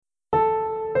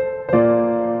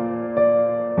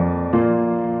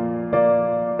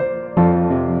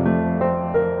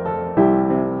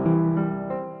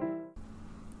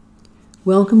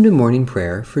Welcome to morning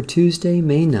prayer for Tuesday,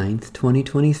 May 9th,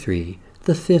 2023,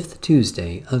 the fifth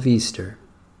Tuesday of Easter.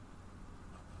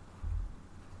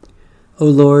 O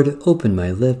Lord, open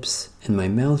my lips, and my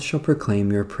mouth shall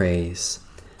proclaim your praise.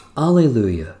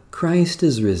 Alleluia! Christ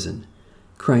is risen.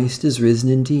 Christ is risen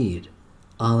indeed.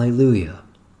 Alleluia!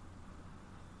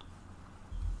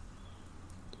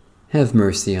 Have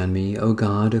mercy on me, O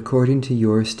God, according to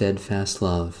your steadfast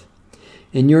love.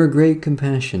 In your great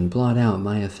compassion blot out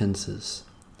my offenses.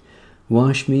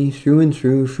 Wash me through and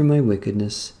through from my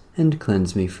wickedness, and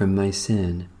cleanse me from my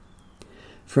sin.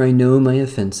 For I know my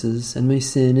offenses, and my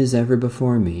sin is ever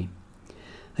before me.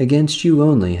 Against you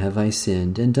only have I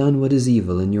sinned, and done what is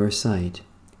evil in your sight.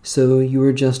 So you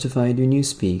are justified when you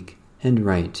speak, and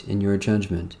right in your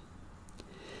judgment.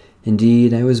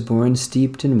 Indeed, I was born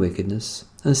steeped in wickedness,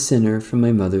 a sinner from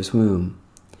my mother's womb.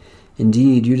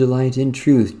 Indeed, you delight in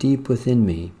truth deep within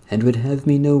me, and would have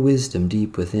me know wisdom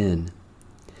deep within.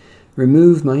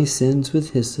 Remove my sins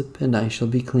with hyssop, and I shall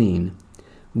be clean.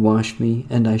 Wash me,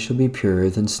 and I shall be purer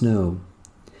than snow.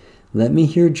 Let me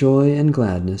hear joy and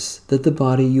gladness, that the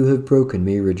body you have broken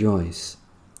may rejoice.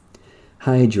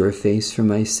 Hide your face from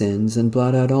my sins, and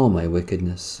blot out all my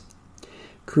wickedness.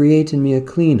 Create in me a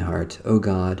clean heart, O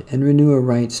God, and renew a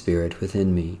right spirit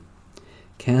within me.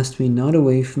 Cast me not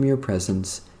away from your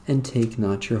presence, and take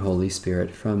not your Holy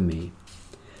Spirit from me.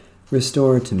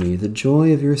 Restore to me the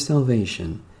joy of your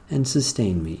salvation, and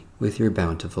sustain me with your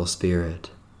bountiful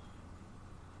Spirit.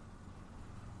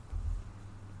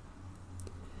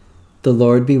 The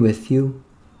Lord be with you.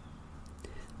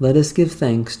 Let us give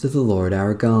thanks to the Lord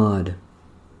our God.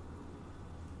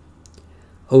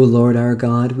 O Lord our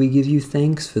God, we give you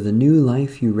thanks for the new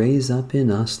life you raise up in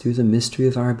us through the mystery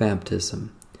of our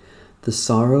baptism, the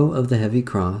sorrow of the heavy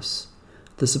cross,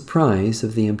 the surprise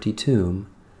of the empty tomb,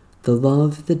 the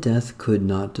love that death could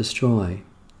not destroy.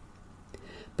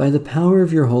 By the power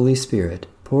of your Holy Spirit,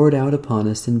 poured out upon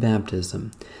us in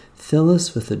baptism, fill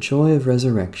us with the joy of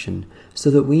resurrection, so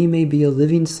that we may be a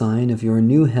living sign of your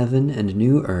new heaven and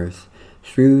new earth,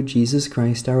 through Jesus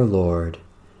Christ our Lord.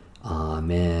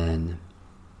 Amen.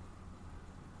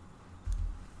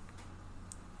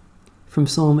 From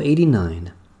Psalm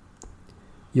 89.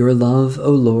 Your love,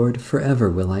 O Lord, forever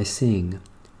will I sing.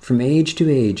 From age to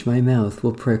age my mouth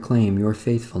will proclaim your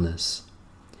faithfulness.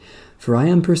 For I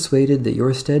am persuaded that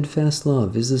your steadfast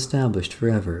love is established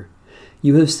forever.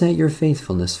 You have set your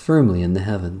faithfulness firmly in the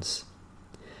heavens.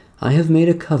 I have made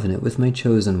a covenant with my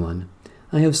chosen one.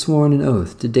 I have sworn an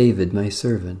oath to David my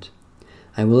servant.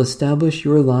 I will establish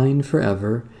your line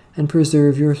forever and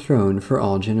preserve your throne for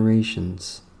all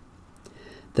generations.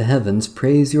 The heavens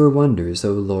praise your wonders,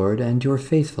 O Lord, and your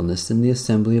faithfulness in the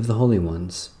assembly of the holy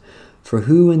ones. For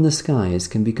who in the skies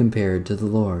can be compared to the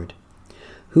Lord?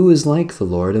 Who is like the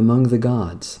Lord among the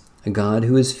gods, a God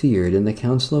who is feared in the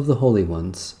council of the holy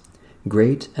ones,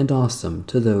 great and awesome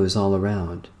to those all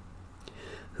around?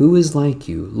 Who is like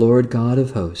you, Lord God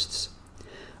of hosts?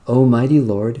 O mighty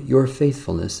Lord, your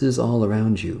faithfulness is all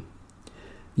around you.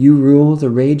 You rule the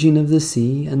raging of the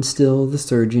sea and still the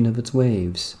surging of its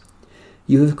waves.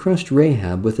 You have crushed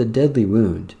Rahab with a deadly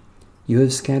wound. You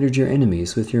have scattered your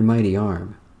enemies with your mighty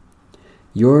arm.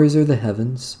 Yours are the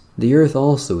heavens, the earth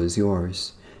also is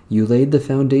yours. You laid the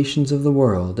foundations of the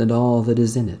world and all that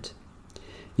is in it.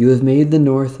 You have made the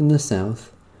north and the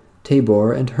south.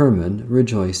 Tabor and Hermon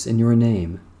rejoice in your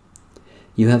name.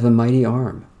 You have a mighty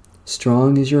arm.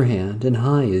 Strong is your hand, and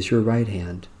high is your right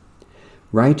hand.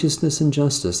 Righteousness and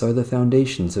justice are the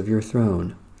foundations of your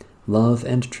throne. Love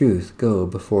and truth go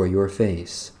before your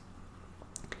face.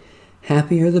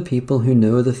 Happy are the people who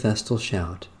know the festal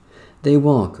shout. They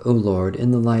walk, O Lord,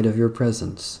 in the light of your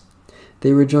presence.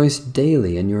 They rejoice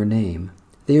daily in your name.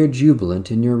 They are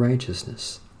jubilant in your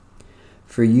righteousness.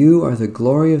 For you are the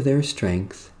glory of their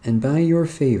strength, and by your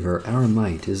favor our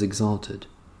might is exalted.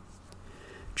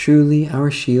 Truly our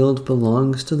shield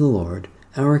belongs to the Lord,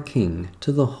 our King,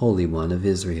 to the Holy One of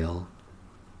Israel.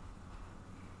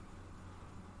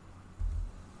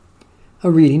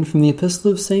 A reading from the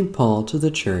Epistle of St. Paul to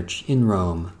the Church in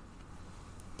Rome.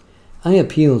 I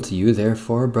appeal to you,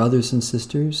 therefore, brothers and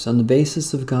sisters, on the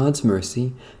basis of God's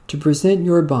mercy, to present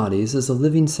your bodies as a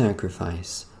living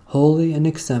sacrifice, holy and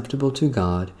acceptable to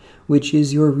God, which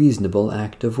is your reasonable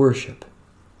act of worship.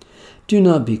 Do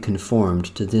not be conformed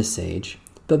to this age,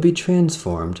 but be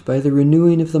transformed by the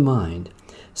renewing of the mind,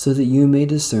 so that you may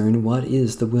discern what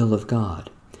is the will of God,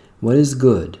 what is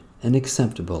good and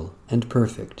acceptable and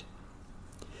perfect.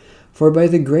 For by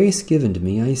the grace given to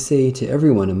me I say to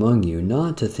everyone among you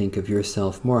not to think of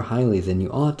yourself more highly than you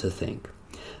ought to think,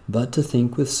 but to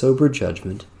think with sober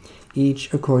judgment,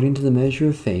 each according to the measure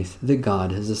of faith that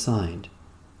God has assigned.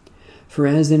 For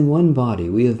as in one body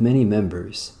we have many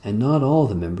members, and not all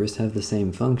the members have the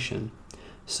same function,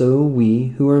 so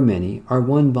we, who are many, are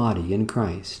one body in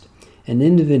Christ, and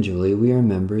individually we are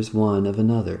members one of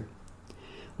another.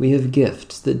 We have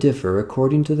gifts that differ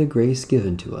according to the grace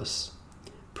given to us: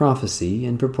 prophecy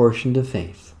in proportion to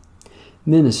faith,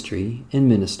 ministry in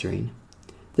ministering,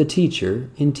 the teacher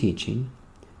in teaching,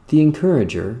 the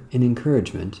encourager in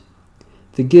encouragement,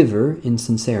 the giver in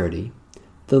sincerity,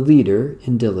 the leader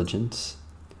in diligence,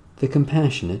 the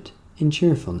compassionate in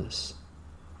cheerfulness.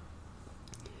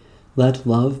 Let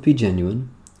love be genuine,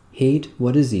 hate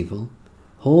what is evil,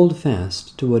 hold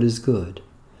fast to what is good.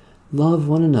 Love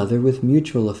one another with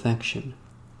mutual affection.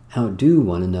 Outdo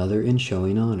one another in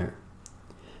showing honor.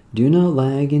 Do not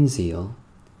lag in zeal.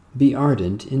 Be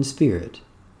ardent in spirit.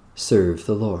 Serve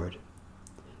the Lord.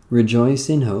 Rejoice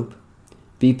in hope.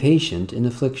 Be patient in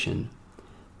affliction.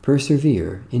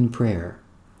 Persevere in prayer.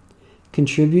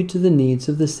 Contribute to the needs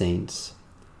of the saints.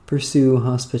 Pursue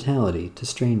hospitality to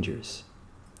strangers.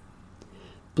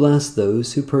 Bless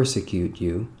those who persecute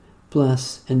you.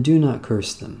 Bless and do not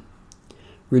curse them.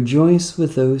 Rejoice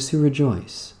with those who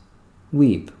rejoice.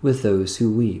 Weep with those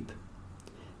who weep.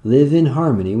 Live in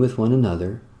harmony with one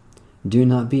another. Do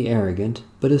not be arrogant,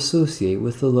 but associate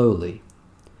with the lowly.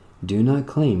 Do not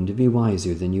claim to be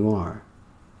wiser than you are.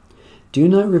 Do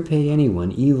not repay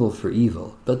anyone evil for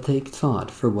evil, but take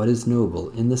thought for what is noble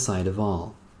in the sight of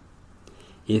all.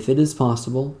 If it is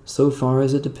possible, so far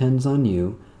as it depends on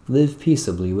you, live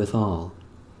peaceably with all.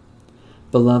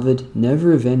 Beloved,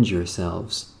 never avenge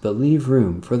yourselves, but leave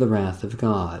room for the wrath of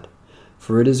God.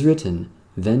 For it is written,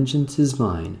 "Vengeance is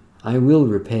mine, I will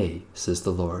repay," says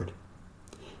the Lord.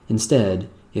 Instead,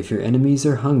 if your enemies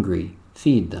are hungry,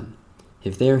 feed them.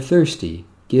 If they are thirsty,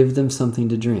 give them something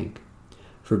to drink.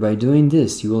 For by doing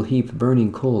this you will heap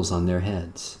burning coals on their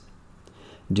heads.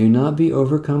 Do not be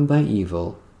overcome by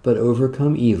evil, but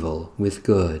overcome evil with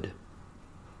good.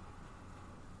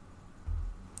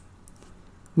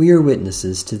 We are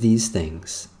witnesses to these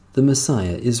things. The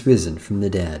Messiah is risen from the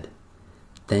dead.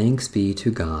 Thanks be to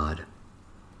God.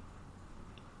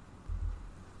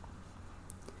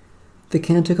 The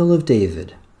Canticle of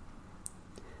David.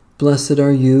 Blessed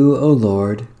are you, O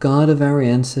Lord, God of our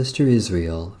ancestor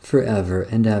Israel, forever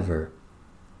and ever.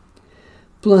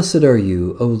 Blessed are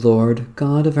you, O Lord,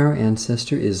 God of our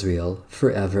ancestor Israel,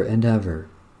 forever and ever.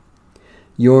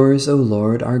 Yours, O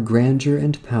Lord, are grandeur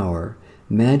and power,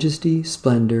 majesty,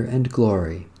 splendor, and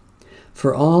glory.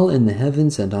 For all in the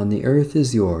heavens and on the earth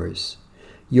is yours.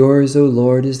 Yours, O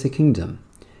Lord, is the kingdom.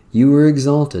 You were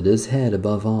exalted as head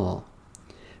above all.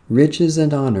 Riches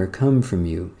and honor come from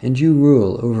you, and you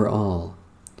rule over all.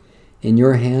 In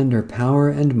your hand are power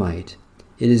and might.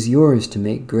 It is yours to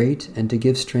make great and to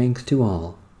give strength to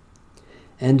all.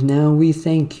 And now we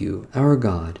thank you, our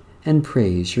God, and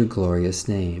praise your glorious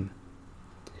name.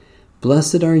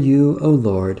 Blessed are you, O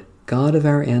Lord, God of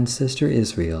our ancestor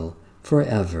Israel,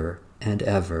 forever and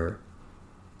ever.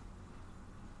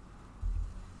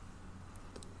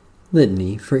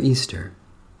 Litany for Easter.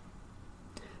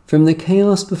 From the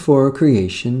chaos before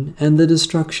creation and the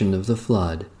destruction of the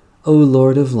flood, O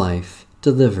Lord of life,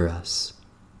 deliver us.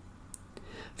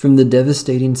 From the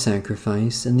devastating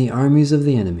sacrifice and the armies of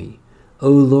the enemy, O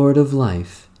Lord of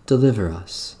life, deliver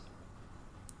us.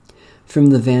 From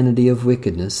the vanity of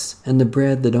wickedness and the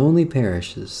bread that only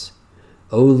perishes,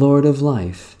 O Lord of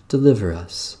life, deliver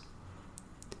us.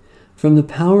 From the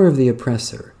power of the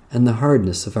oppressor and the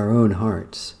hardness of our own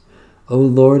hearts, O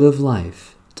Lord of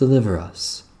life, deliver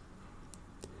us.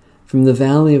 From the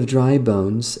valley of dry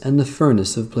bones and the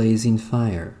furnace of blazing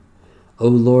fire, O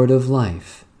Lord of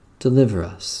life, deliver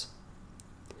us.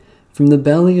 From the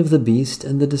belly of the beast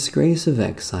and the disgrace of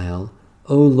exile,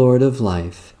 O Lord of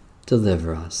life,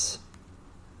 deliver us.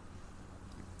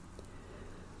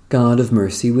 God of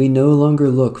mercy, we no longer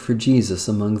look for Jesus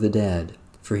among the dead,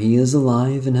 for he is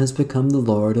alive and has become the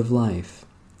Lord of life.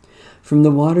 From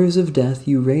the waters of death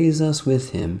you raise us with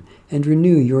him and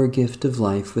renew your gift of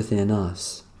life within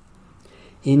us.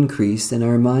 Increase in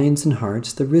our minds and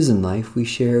hearts the risen life we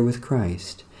share with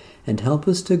Christ, and help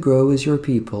us to grow as your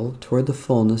people toward the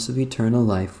fullness of eternal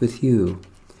life with you.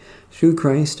 Through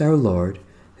Christ our Lord,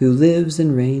 who lives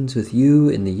and reigns with you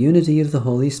in the unity of the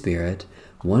Holy Spirit,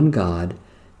 one God,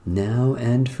 now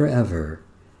and forever.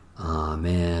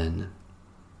 Amen.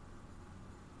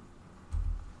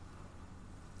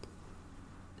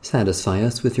 Satisfy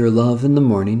us with your love in the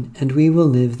morning, and we will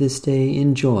live this day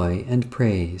in joy and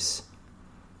praise.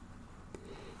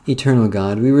 Eternal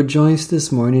God, we rejoice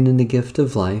this morning in the gift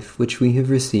of life which we have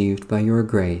received by your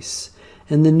grace,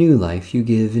 and the new life you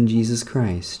give in Jesus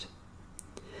Christ.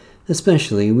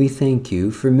 Especially we thank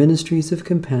you for ministries of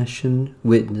compassion,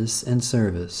 witness, and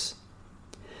service,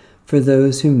 for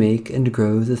those who make and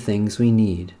grow the things we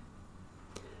need,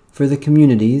 for the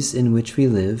communities in which we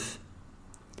live,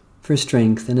 for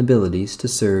strength and abilities to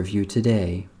serve you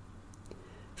today,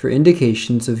 for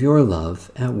indications of your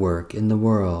love at work in the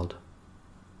world.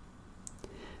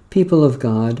 People of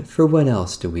God, for what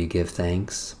else do we give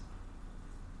thanks?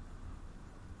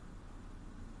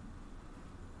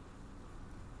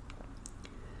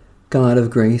 God of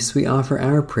grace, we offer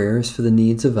our prayers for the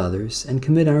needs of others and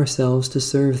commit ourselves to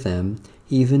serve them,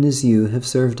 even as you have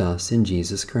served us in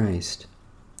Jesus Christ.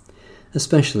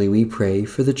 Especially we pray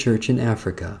for the Church in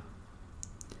Africa,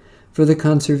 for the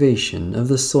conservation of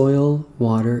the soil,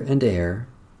 water, and air,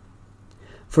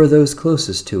 for those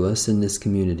closest to us in this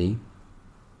community,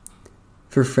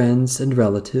 for friends and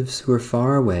relatives who are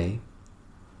far away,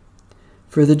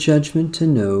 for the judgment to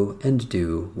know and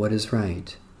do what is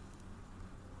right.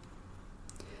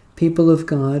 People of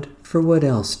God, for what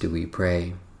else do we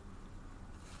pray?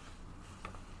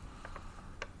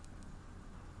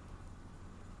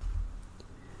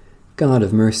 God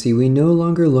of mercy, we no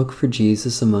longer look for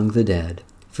Jesus among the dead,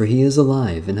 for he is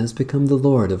alive and has become the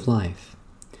Lord of life.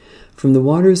 From the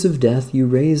waters of death you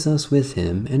raise us with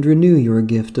him and renew your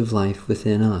gift of life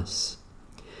within us.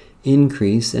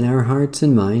 Increase in our hearts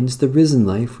and minds the risen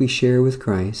life we share with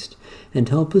Christ, and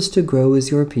help us to grow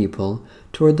as your people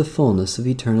toward the fullness of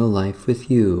eternal life with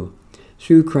you,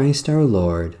 through Christ our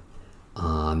Lord.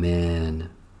 Amen.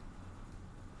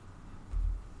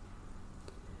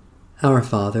 Our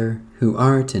Father, who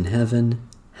art in heaven,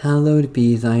 hallowed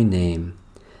be thy name.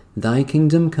 Thy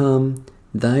kingdom come,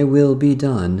 thy will be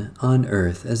done, on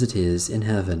earth as it is in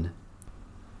heaven.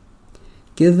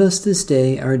 Give us this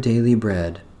day our daily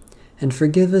bread, and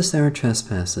forgive us our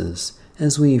trespasses,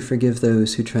 as we forgive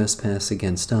those who trespass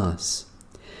against us.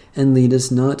 And lead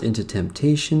us not into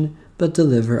temptation, but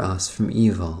deliver us from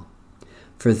evil.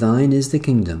 For thine is the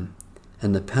kingdom,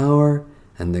 and the power,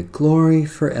 and the glory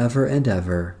forever and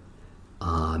ever.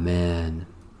 Amen.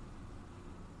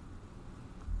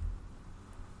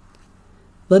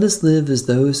 Let us live as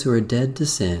those who are dead to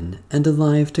sin and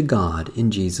alive to God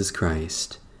in Jesus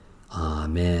Christ.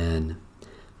 Amen.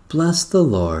 Bless the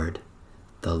Lord.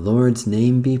 The Lord's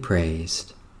name be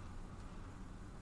praised.